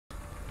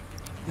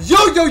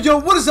Yo,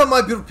 what is up,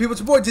 my beautiful people?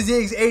 It's your boy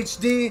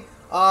DizzyeggsHD.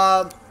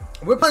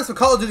 We're playing some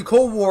Call of Duty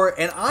Cold War,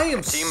 and I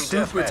am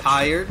super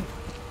tired.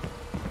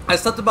 I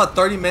slept about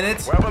 30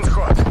 minutes to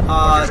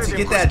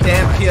get that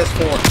damn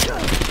PS4.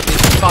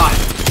 It's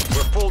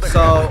 5.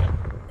 So,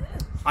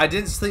 I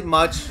didn't sleep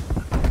much.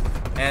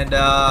 And,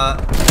 I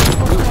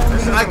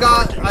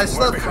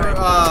slept for,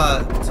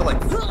 so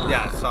like,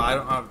 yeah, so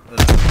I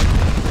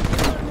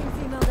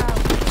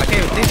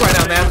can't even think right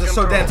now, man. I'm just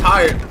so damn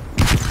tired.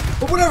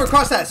 But whatever,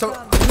 cross that. So,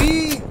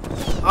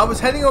 I was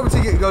heading over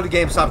to go to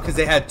GameStop because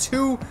they had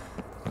two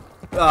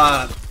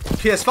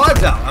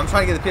PS5s out. I'm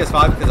trying to get the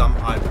PS5 because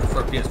I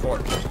prefer PS4.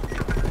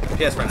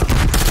 PS right now.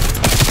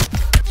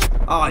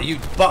 Oh, you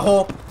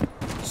butthole.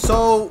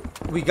 So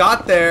we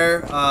got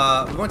there.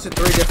 We went to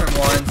 3 different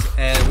ones,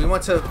 and we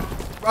went to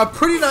a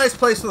pretty nice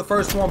place for the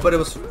first one, but it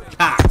was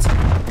packed.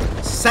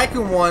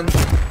 Second one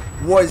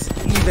was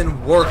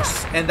even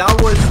worse, and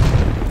that was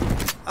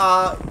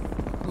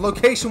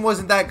location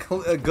wasn't that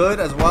good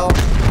as well.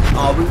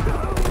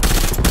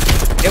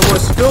 It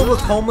was filled with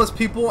homeless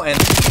people, and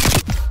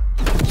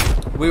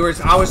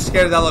I was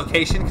scared of that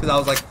location because I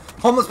was like,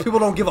 homeless people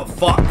don't give a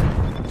fuck.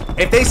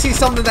 If they see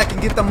something that can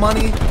get them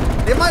money,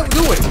 they might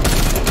do it.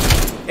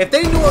 If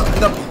they knew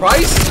the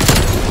price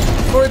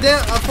for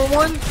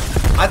one,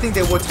 I think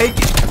they would take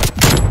it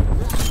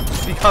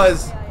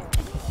because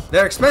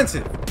they're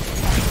expensive.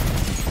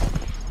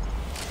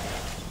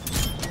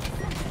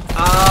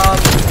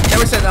 And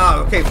we said, nah,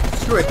 okay,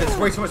 screw it. There's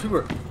way too much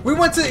people. We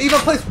went to even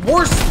a place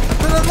worse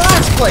than the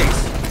last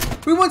place.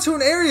 We went to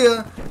an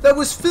area that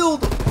was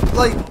filled,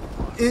 like,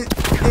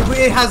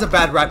 it has a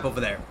bad rap over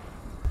there.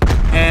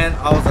 And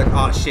I was like,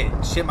 oh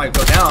shit might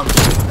go down.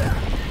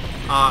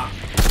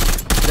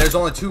 There's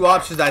only 2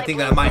 options I think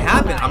that might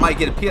happen. I might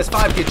get a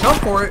PS5, get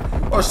jump for it,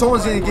 or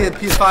someone's gonna get a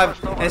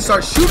PS5 and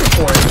start shooting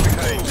for it.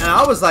 And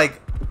I was like,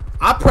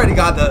 I pray to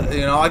God that,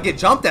 you know, I get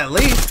jumped at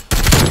least.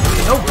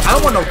 You know, I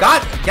don't want no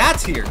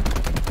gats here.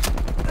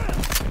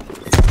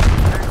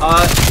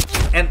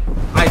 And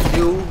I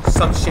knew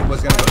some shit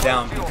was gonna go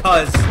down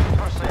because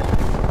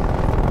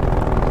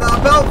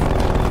about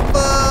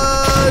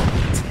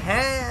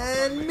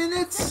 10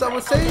 minutes, I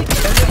would say. 10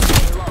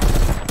 minutes.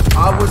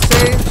 I would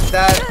say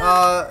that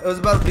it was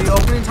about the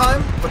opening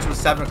time, which was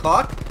 7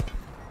 o'clock.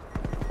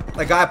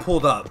 The guy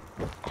pulled up.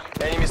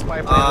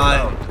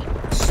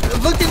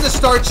 Looking to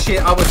start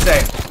shit, I would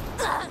say,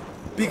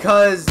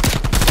 because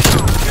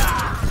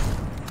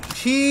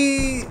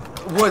he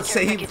would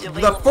say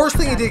the first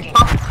thing he did,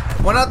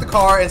 went out the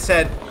car and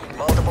said,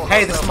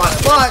 "Hey, this is my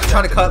spot."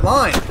 Trying to cut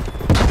line in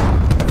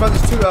front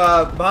of this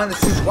behind the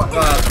 2 people in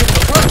the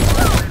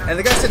front. And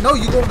the guy said, "No,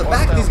 you go in the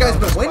back. These guys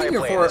have been waiting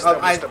here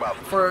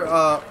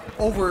for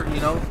over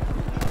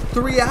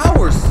 3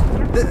 hours.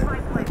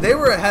 They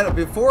were ahead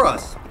before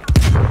us."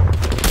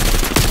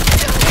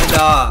 And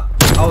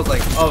I was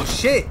like, "Oh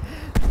shit."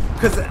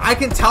 Because I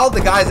can tell the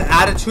guy's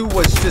attitude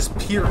was just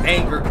pure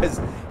anger. Because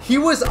he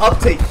was up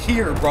to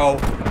here, bro.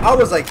 I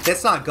was like,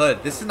 that's not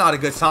good. This is not a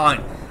good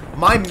sign.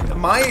 My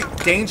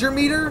danger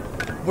meter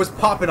was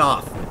popping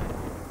off.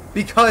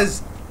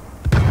 Because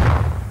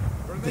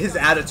his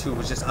attitude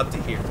was just up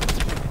to here.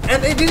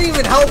 And it didn't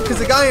even help because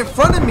the guy in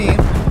front of me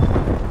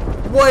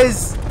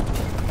was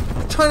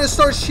trying to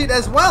start shit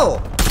as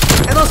well.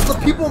 And also the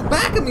people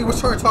back of me was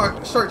trying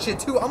to start shit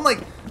too. I'm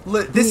like,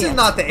 this is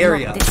not the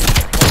area.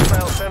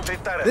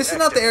 This is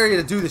not the area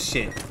to do this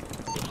shit.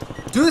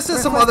 Do this at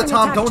some other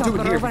time. Don't do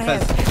it here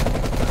because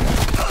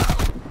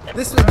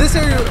this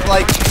area,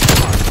 like,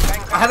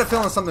 I had a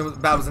feeling something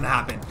bad was gonna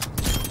happen.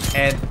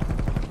 And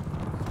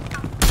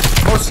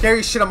most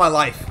scary shit of my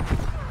life.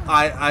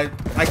 I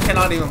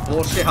cannot even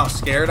bullshit how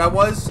scared I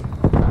was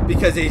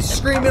because they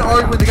screaming,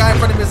 arguing with the guy in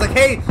front of me. Is like,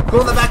 hey, go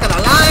in the back of the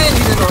line.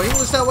 He didn't know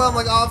English that well. I'm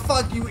like, oh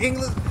fuck you,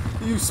 English,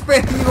 you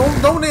Spanish, you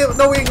don't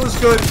know English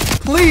good.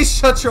 Please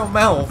shut your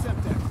mouth.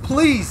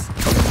 Please.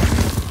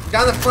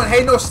 Guy in the front,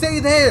 hey, no, stay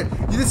there.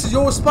 This is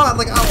your spot.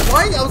 Like,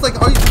 why? I was like,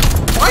 why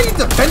are you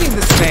defending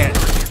this man?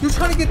 You're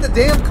trying to get the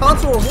damn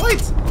console or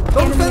what?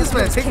 Don't defend this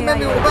man. Take the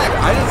manual back.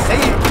 I didn't say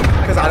it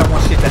because I don't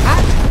want shit to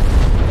happen.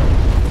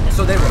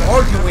 So they were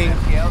arguing,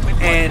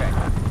 and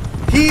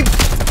he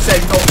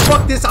said, no,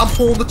 fuck this, I'm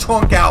pulling the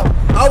trunk out.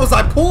 I was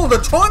like, pulling the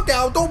trunk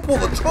out? Don't pull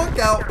the trunk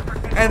out.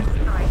 And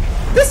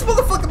this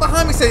motherfucker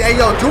behind me said, hey,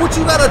 yo, do what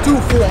you gotta do,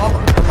 fool. I'm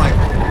like,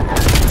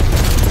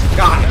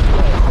 God,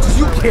 do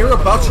you care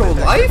about your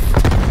life?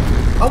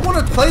 I want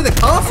to play the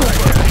console,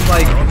 but,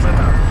 like,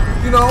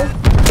 you know,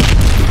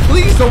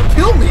 please don't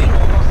kill me.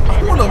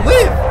 I want to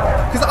live.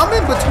 Because I'm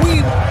in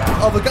between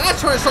of the guy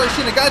trying to start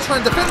shit and the guy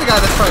trying to defend the guy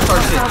that's trying to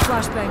start shit.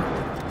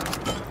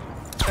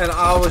 And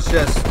I was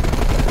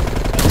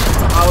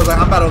like,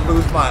 I'm about to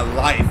lose my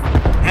life.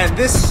 And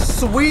this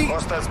sweet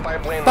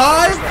 5-2,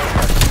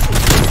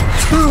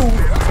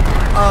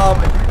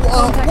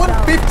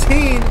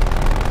 115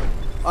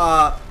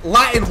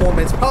 Latin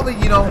woman, it's probably,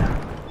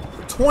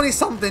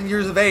 20-something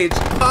years of age,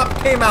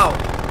 came out.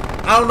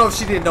 I don't know if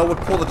she didn't know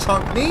what pull the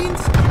trunk means,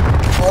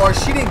 or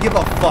she didn't give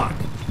a fuck.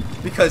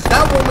 Because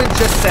that woman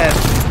just said,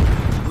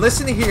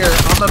 listen here,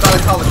 I'm about to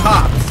call the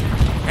cops.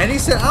 And he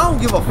said, I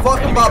don't give a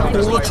fuck about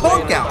pulling a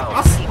trunk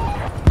out.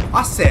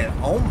 I said,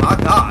 oh my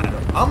god,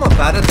 I'm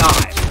about to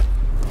die.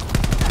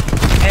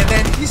 And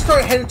then he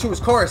started heading to his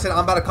car and said,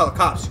 I'm about to call the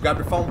cops. Grab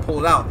your phone, pull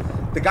it out.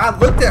 The guy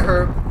looked at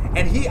her,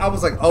 and I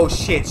was like, oh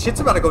shit, shit's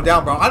about to go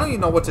down, bro. I don't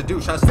even know what to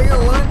do. Should I stay in the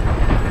line?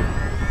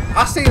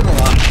 I stayed in the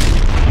line.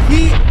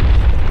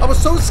 I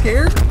was so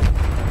scared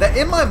that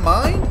in my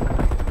mind,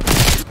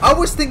 I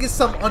was thinking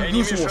some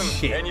unusual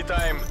shit.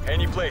 Anytime,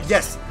 any place.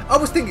 Yes, I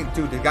was thinking,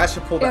 dude, the guy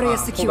should pull down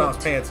his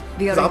pants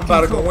because I'm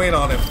about to go in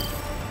on him.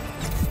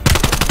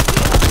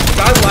 The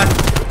guy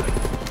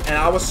left, and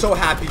I was so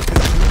happy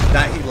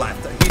that he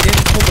left. He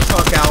didn't pull the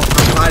trunk out.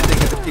 I'm glad I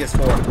didn't get the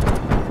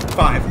PS4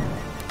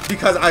 5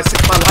 because my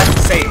life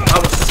was saved. I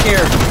was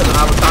scared because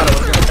I thought I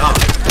was gonna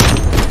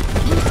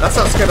die. That's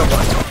how scared I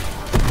was.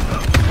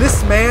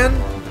 This man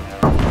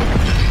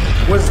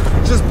was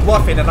just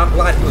bluffing, and I'm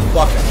glad he was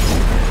bluffing.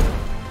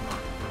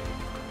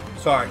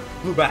 Sorry,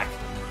 blew back.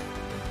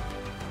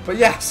 But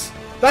yes,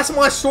 that's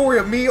my story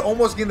of me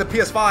almost getting the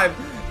PS5,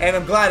 and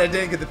I'm glad I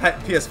didn't get the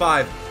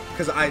PS5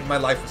 because my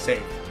life was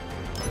saved.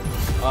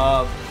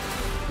 I'm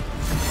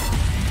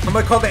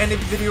gonna call the end of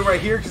the video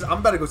right here because I'm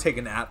about to go take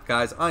a nap,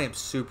 guys. I am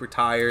super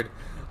tired.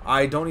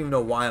 I don't even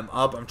know why I'm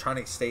up. I'm trying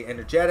to stay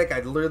energetic.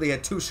 I literally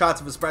had 2 shots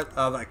of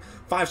espresso, like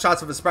 5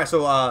 shots of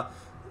espresso,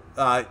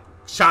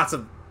 shots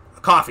of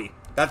coffee.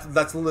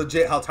 That's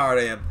legit how tired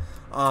I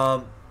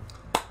am.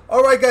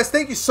 Alright guys,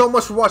 thank you so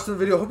much for watching the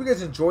video. Hope you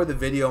guys enjoyed the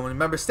video. And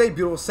remember, stay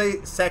beautiful,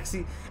 stay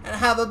sexy, and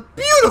have a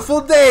beautiful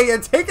day.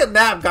 And take a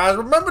nap, guys.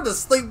 Remember to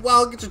sleep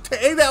well. Get your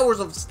 8 hours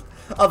of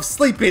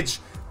sleepage.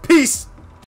 Peace.